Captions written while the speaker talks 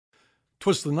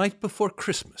'Twas the Night Before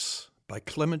Christmas by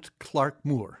Clement Clark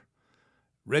Moore.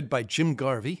 Read by Jim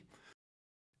Garvey.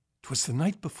 'Twas the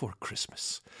night before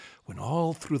Christmas, when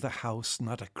all through the house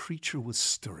not a creature was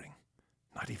stirring,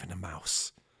 not even a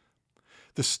mouse.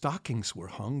 The stockings were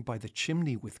hung by the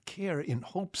chimney with care in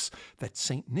hopes that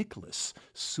St. Nicholas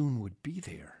soon would be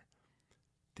there.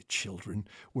 The children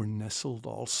were nestled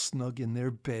all snug in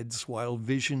their beds while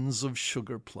visions of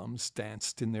sugar plums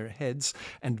danced in their heads,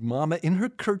 and Mamma in her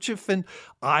kerchief and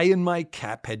I in my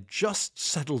cap had just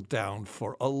settled down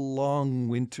for a long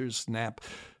winter's nap,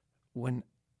 when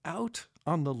out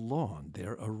on the lawn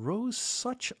there arose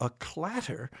such a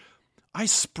clatter, I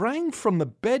sprang from the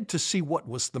bed to see what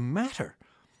was the matter.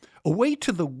 Away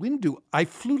to the window I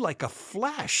flew like a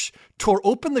flash, tore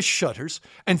open the shutters,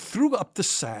 and threw up the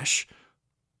sash.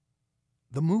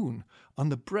 The moon on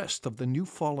the breast of the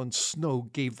new-fallen snow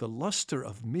gave the luster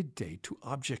of midday to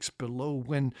objects below,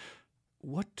 when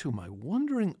what to my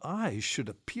wondering eyes should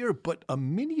appear but a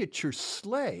miniature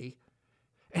sleigh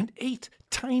and 8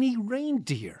 tiny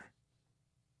reindeer,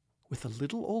 with a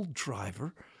little old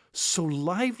driver, so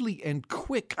lively and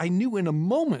quick I knew in a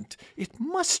moment it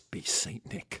must be St.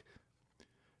 Nick.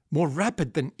 More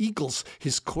rapid than eagles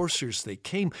his coursers they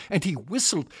came, and he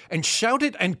whistled and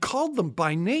shouted and called them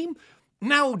by name.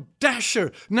 Now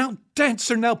Dasher, now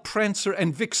Dancer, now Prancer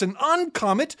and Vixen, on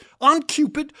Comet, on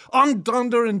Cupid, on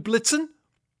Donder and Blitzen,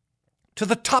 to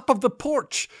the top of the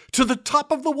porch, to the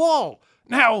top of the wall.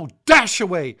 Now dash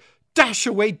away, dash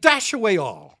away, dash away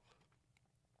all.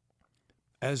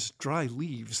 As dry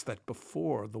leaves that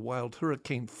before the wild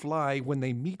hurricane fly when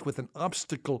they meet with an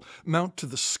obstacle mount to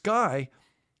the sky,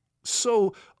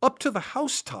 so up to the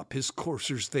housetop his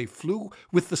coursers they flew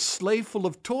with the sleigh full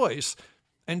of toys,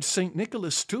 and St.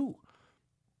 Nicholas too.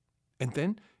 And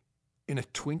then, in a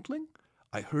twinkling,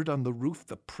 I heard on the roof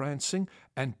the prancing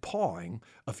and pawing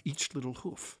of each little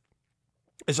hoof.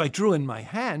 As I drew in my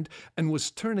hand and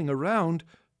was turning around,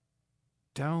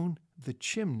 down the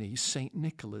chimney St.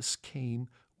 Nicholas came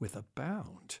with a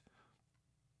bound.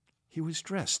 He was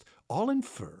dressed all in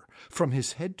fur from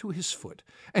his head to his foot,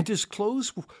 and his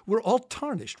clothes were all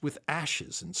tarnished with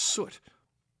ashes and soot.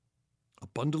 A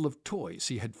bundle of toys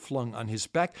he had flung on his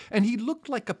back, and he looked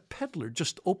like a peddler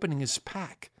just opening his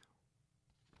pack.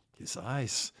 His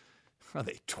eyes, how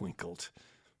they twinkled.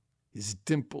 His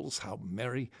dimples, how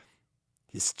merry.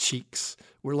 His cheeks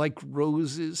were like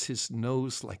roses, his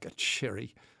nose like a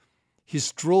cherry.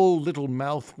 His droll little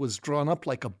mouth was drawn up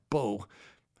like a bow,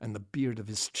 and the beard of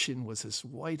his chin was as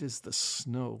white as the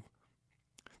snow.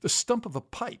 The stump of a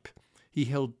pipe he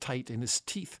held tight in his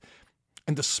teeth,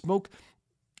 and the smoke,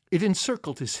 it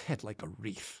encircled his head like a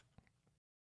wreath.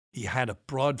 He had a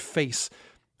broad face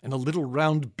and a little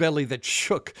round belly that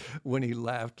shook when he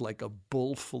laughed like a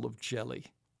bowl full of jelly.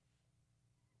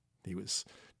 He was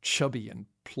chubby and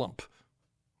plump,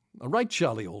 a right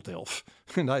jolly old elf,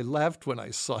 and I laughed when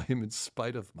I saw him in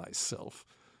spite of myself.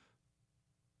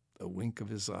 A wink of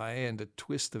his eye and a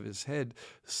twist of his head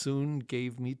soon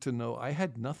gave me to know I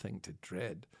had nothing to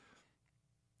dread.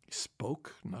 He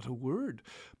spoke not a word,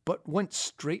 but went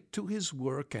straight to his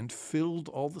work and filled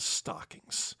all the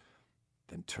stockings,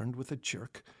 then turned with a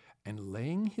jerk, and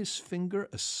laying his finger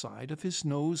aside of his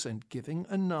nose and giving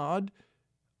a nod,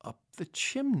 up the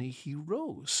chimney he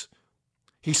rose.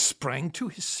 He sprang to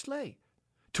his sleigh,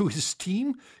 to his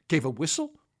team gave a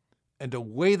whistle, and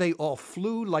away they all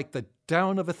flew like the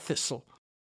down of a thistle.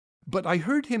 But I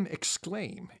heard him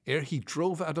exclaim, ere he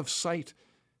drove out of sight,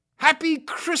 "Happy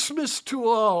Christmas to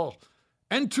all,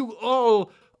 and to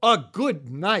all a good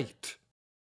night."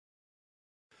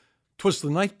 'Twas the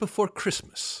Night Before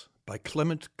Christmas by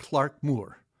Clement Clark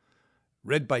Moore.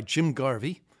 Read by Jim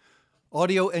Garvey.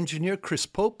 Audio engineer Chris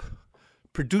Pope.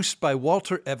 Produced by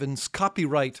Walter Evans.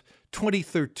 Copyright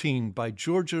 2013 by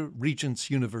Georgia Regents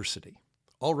University.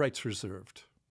 All rights reserved.